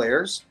Card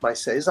Players by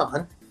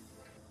Cezanne.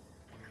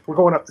 We're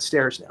going up the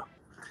stairs now.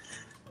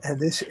 And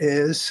this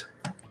is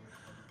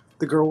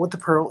the girl with the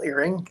pearl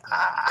earring.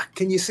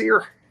 Can you see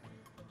her?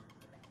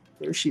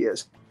 There she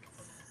is.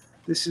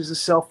 This is a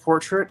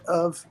self-portrait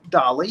of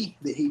Dali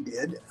that he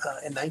did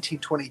in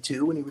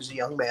 1922 when he was a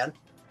young man.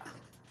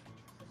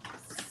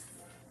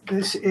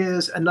 This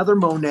is another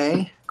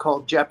Monet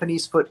called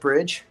Japanese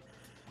Footbridge.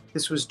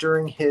 This was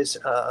during his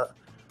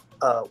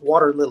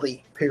water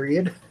lily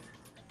period.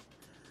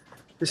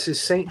 This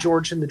is St.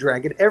 George and the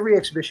Dragon. Every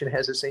exhibition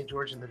has a St.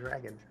 George and the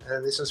Dragon.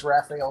 This is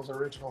Raphael's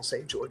original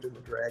St. George and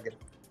the Dragon.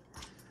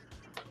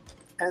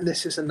 And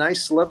this is a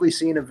nice, lovely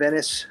scene of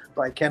Venice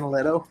by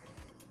Canaletto.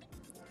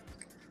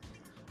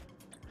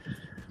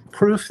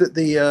 Proof that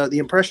the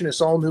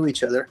Impressionists all knew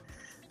each other.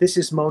 This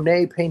is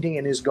Monet painting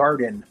in his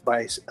garden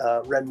by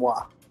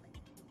Renoir.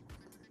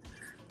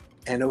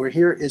 And over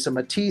here is a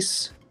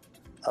Matisse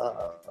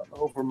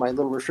over my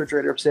little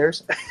refrigerator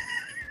upstairs.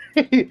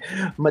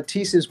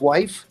 Matisse's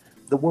wife.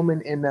 The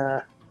woman in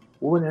a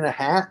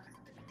hat.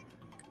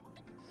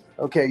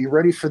 Okay, you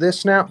ready for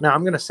this now? Now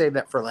I'm going to save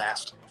that for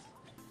last.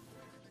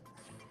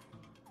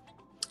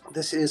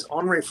 This is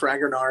Henri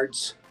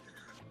Fragonard's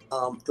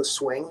The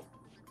Swing,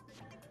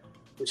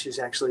 which is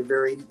actually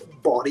very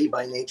bawdy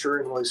by nature,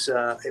 and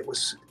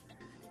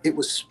it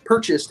was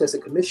purchased as a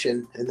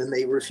commission, and then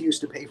they refused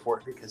to pay for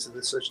it because of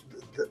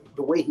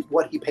the way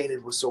what he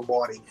painted was so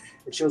bawdy.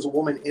 It shows a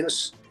woman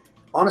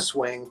on a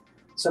swing.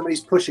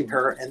 Somebody's pushing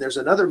her, and there's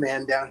another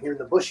man down here in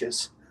the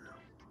bushes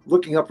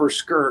looking up her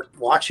skirt,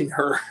 watching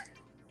her.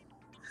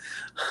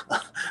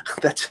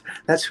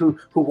 That's who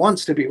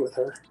wants to be with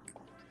her.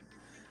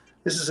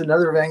 This is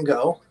another Van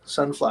Gogh,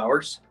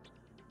 Sunflowers.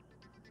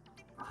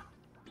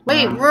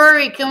 Wait,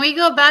 Rory, can we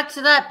go back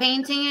to that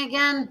painting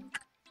again?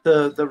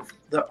 The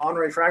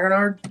Henri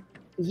Fragonard?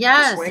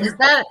 Yes.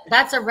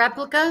 That's a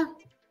replica?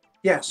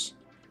 Yes.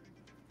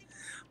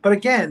 But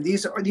again,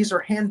 these are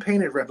hand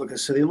painted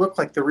replicas, so they look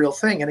like the real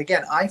thing. And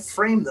again, I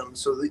framed them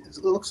so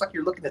it looks like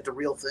you're looking at the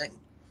real thing.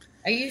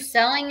 Are you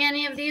selling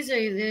any of these, or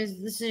this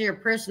is your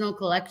personal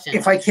collection?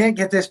 If I can't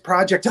get this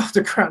project off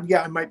the ground,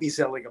 yeah, I might be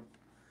selling them.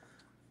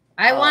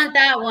 I want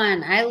that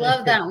one. I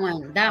love that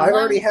one. I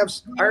already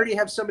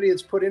have somebody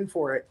that's put in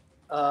for it.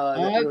 That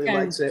really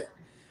likes it.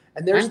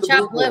 And there's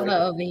the blue boy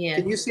over here.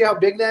 Can you see how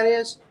big that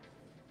is?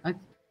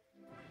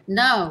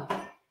 No.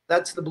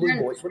 That's the blue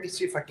boy. Let me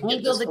see if I can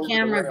get this the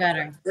camera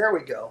better. There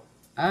we go.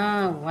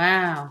 Oh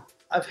wow.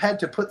 I've had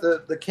to put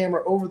the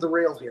camera over the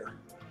rail here,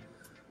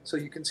 so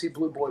you can see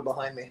Blue Boy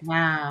behind me.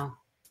 Wow.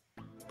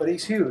 But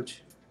he's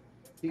huge.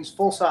 He's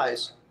full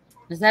size.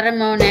 Is that a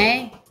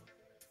Monet?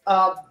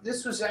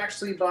 This was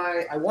actually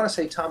by, I want to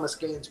say, Thomas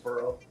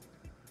Gainsborough.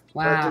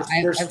 Wow.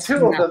 There's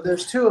two of them.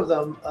 There's two of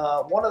them.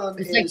 One of them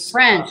is like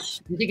French.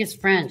 I think it's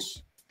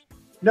French.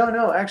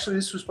 No. Actually,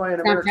 this was by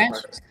an American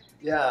artist.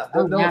 Yeah.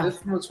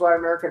 This one was by an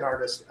American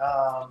artist.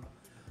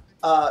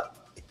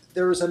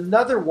 There was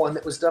another one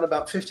that was done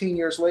about 15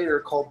 years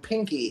later called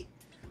Pinky,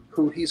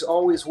 who he's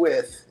always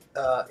with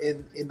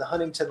in the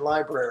Huntington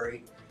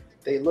Library.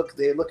 They look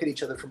at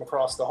each other from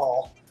across the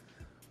hall.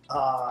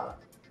 I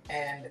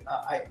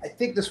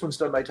think this one's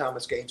done by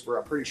Thomas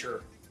Gainsborough. I'm pretty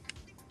sure.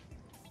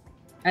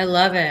 I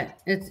love it.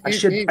 It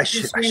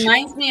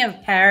reminds me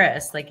of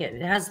Paris. Like it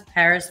has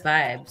Paris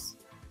vibes.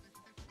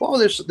 Well,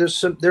 there's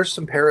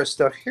some Paris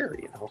stuff here.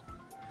 You know,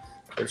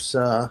 there's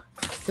the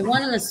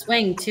one in the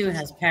swing too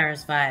has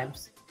Paris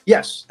vibes.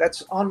 Yes,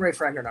 that's Henri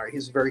Fragonard.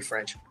 He's very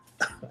French.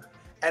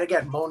 And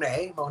again,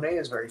 Monet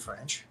is very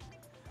French.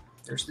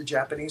 There's the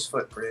Japanese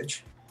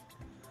footbridge.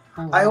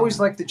 Oh, wow. I always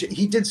like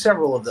he did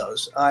several of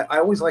those. I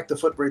always like the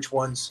footbridge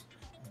ones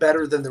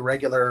better than the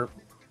regular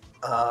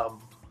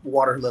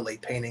water lily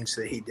paintings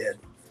that he did.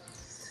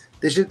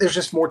 There's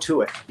just more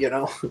to it, you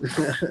know.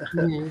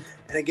 Mm-hmm.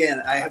 And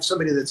again, I have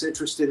somebody that's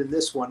interested in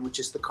this one, which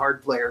is the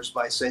Card Players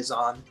by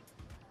Cezanne.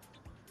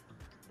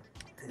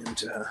 And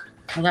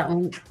that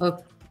one. Oh,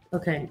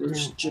 okay.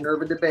 There's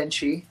Ginevra da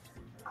Vinci.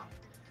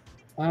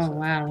 Oh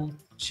wow.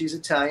 She's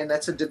Italian.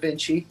 That's a Da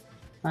Vinci.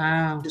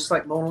 Wow. Just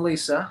like Mona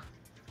Lisa.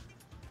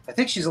 I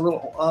think she's a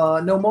little.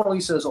 No, Mona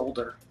Lisa is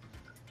older,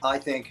 I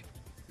think.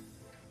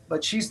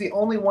 But she's the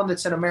only one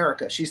that's in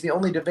America. She's the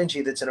only Da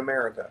Vinci that's in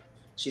America.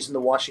 She's in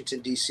the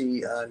Washington,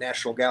 D.C.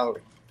 National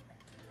Gallery.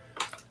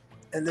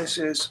 And this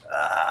is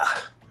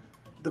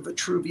the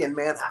Vitruvian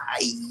Man.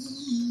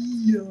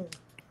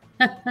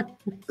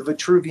 The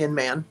Vitruvian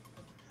Man,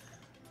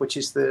 which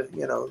is the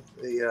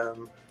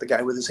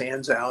guy with his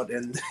hands out,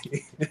 and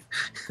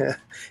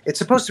it's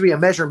supposed to be a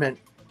measurement,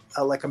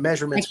 like a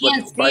measurement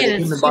by the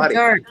human body.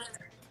 Dark.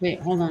 Wait,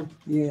 hold on.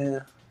 Yeah,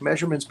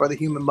 measurements by the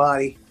human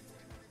body.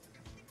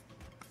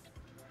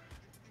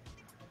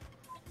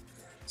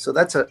 So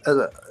that's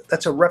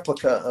a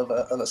replica of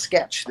a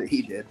sketch that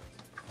he did.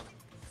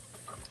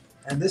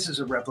 And this is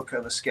a replica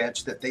of a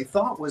sketch that they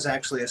thought was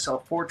actually a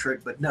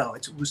self-portrait, but no,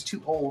 it was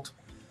too old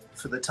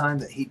for the time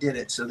that he did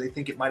it. So they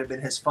think it might have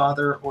been his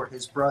father or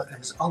his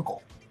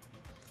uncle.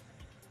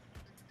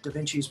 Da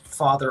Vinci's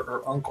father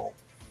or uncle.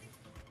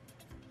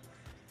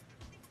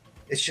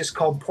 It's just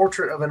called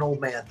Portrait of an Old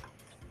Man.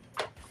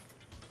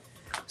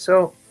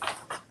 So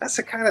that's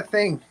the kind of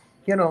thing,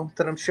 you know,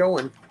 that I'm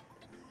showing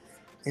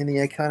in the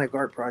Iconic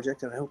Art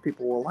Project, and I hope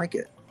people will like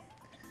it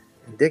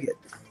and dig it.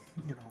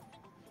 You know,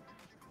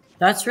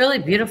 that's really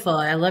beautiful.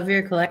 I love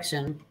your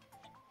collection.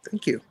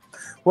 Thank you.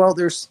 Well,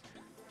 there's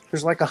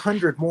like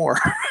 100 more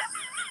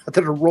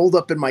that are rolled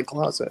up in my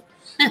closet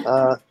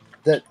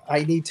that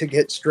I need to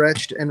get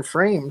stretched and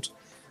framed,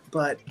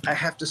 but I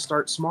have to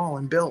start small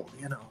and build.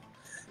 You know,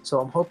 so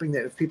I'm hoping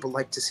that if people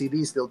like to see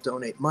these, they'll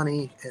donate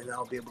money, and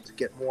I'll be able to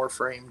get more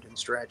framed and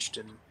stretched.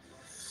 And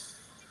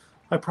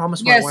I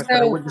promised my wife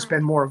that I wouldn't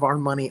spend more of our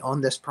money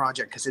on this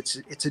project because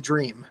it's a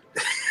dream.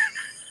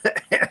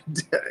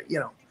 And you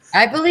know,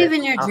 I believe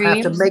in your dreams. I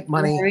have to make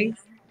money.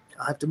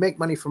 I have to make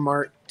money from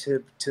art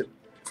to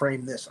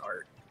frame this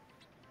art.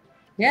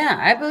 Yeah,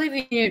 I believe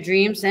in your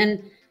dreams,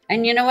 and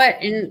you know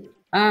what? In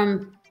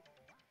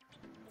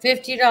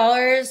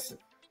 $50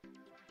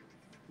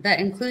 that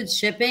includes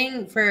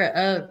shipping for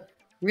a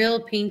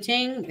real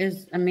painting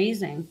is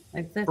amazing.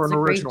 Like that's for an a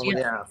original, great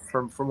deal. yeah,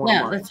 from one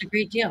of mine. That's a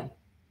great deal.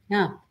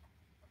 Yeah.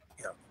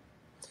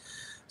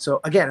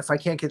 So again, if I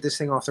can't get this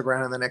thing off the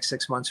ground in the next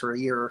 6 months or a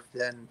year,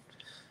 then,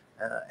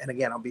 and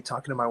again, I'll be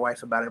talking to my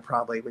wife about it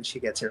probably when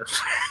she gets here.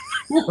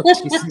 When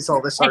she sees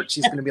all this art,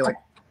 she's going to be like,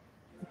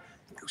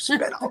 "You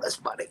spent all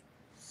this money."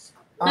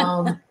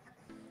 I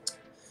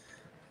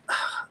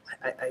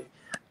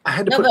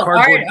had to put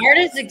cardboard. Art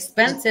is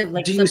expensive.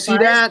 Like, do you see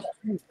that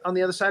on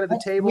the other side of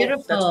the table?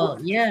 Beautiful.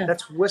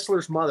 That's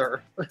Whistler's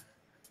mother.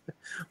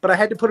 But I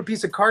had to put a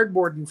piece of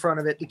cardboard in front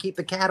of it to keep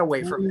the cat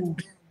away from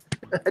it.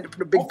 I had to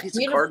put a big piece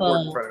of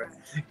cardboard in front of it,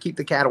 keep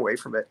the cat away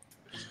from it.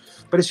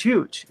 But it's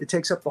huge. It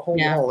takes up the whole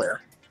wall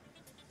there.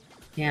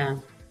 Yeah.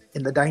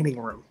 In the dining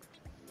room,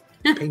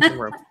 painting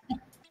room.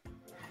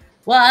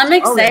 Well, I'm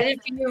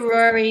excited for you,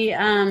 Rory.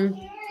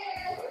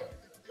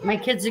 My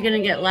kids are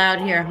gonna get loud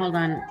here. Hold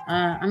on.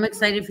 I'm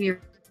excited for your.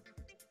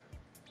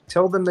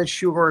 Tell them that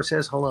Sugar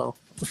says hello.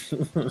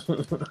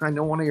 I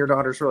know one of your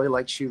daughters really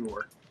likes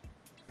Sugar.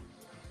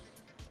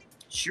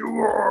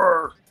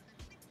 Sugar.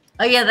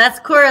 Oh yeah, that's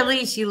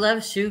Coralie. She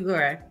loves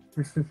Sugar.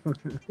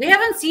 We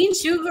haven't seen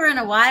Sugar in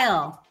a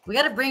while. We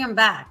got to bring him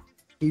back.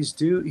 He's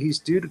due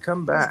to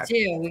come back.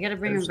 We got to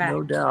bring him back.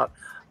 No doubt.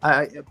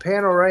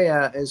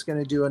 Panorea is going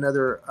to do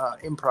another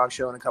improv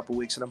show in a couple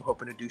weeks, and I'm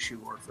hoping to do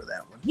Sugar for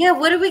that one. Yeah,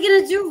 what are we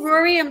going to do,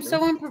 Rory? I'm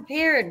so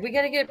unprepared. We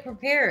got to get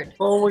prepared.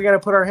 Well, we got to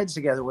put our heads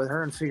together with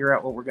her and figure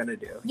out what we're going to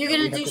do. You're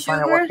going to do Sugar?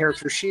 Find out what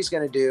character she's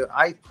going to do.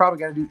 I probably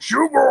going to do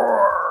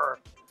Sugar.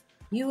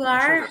 You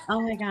are? Oh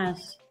my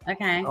gosh.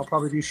 Okay. I'll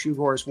probably do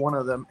Sugar as one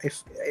of them.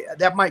 If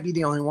that might be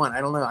the only one. I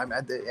don't know.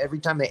 Every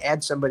time they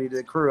add somebody to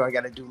the crew, I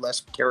got to do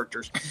less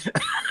characters.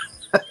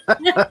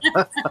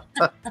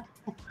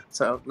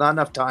 So not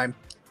enough time.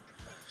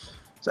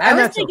 So, I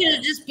was thinking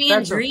of just being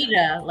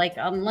Drita. Okay. Like,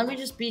 let me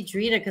just be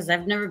Drita because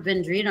I've never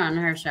been Drita on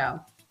her show.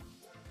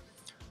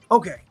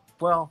 Okay.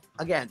 Well,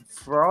 again,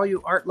 for all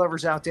you art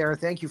lovers out there,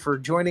 thank you for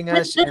joining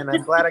us. And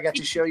I'm glad I got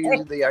to show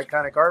you the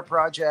iconic art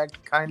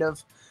project, kind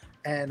of.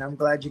 And I'm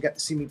glad you got to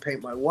see me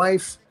paint my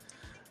wife,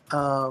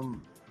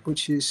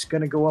 which is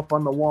going to go up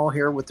on the wall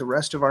here with the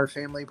rest of our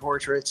family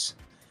portraits.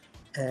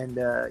 And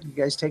you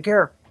guys take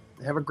care.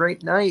 Have a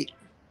great night.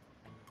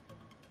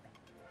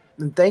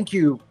 And thank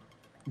you,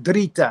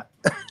 Drita.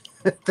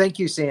 Thank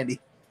you, Sandie.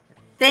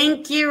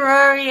 Thank you,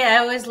 Rory. I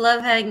always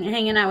love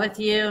hanging out with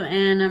you,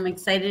 and I'm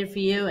excited for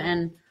you.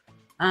 And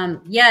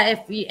yeah,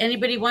 if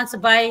anybody wants to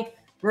buy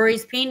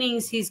Rory's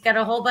paintings, he's got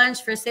a whole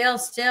bunch for sale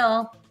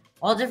still.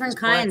 All different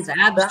kinds,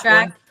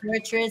 abstract,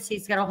 portraits.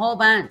 He's got a whole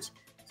bunch.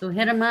 So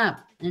hit him up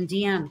and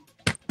DM.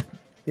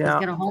 Yeah.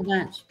 He's got a whole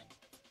bunch.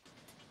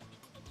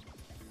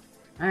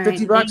 All right,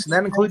 $50, and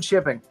that includes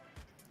shipping.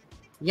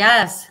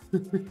 Yes.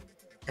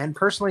 And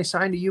personally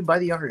signed to you by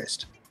the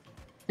artist.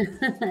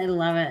 I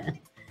love it.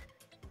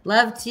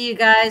 Love to you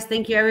guys.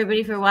 Thank you,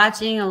 everybody, for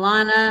watching.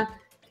 Alana,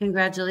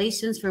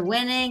 congratulations for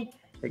winning.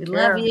 We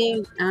love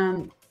you.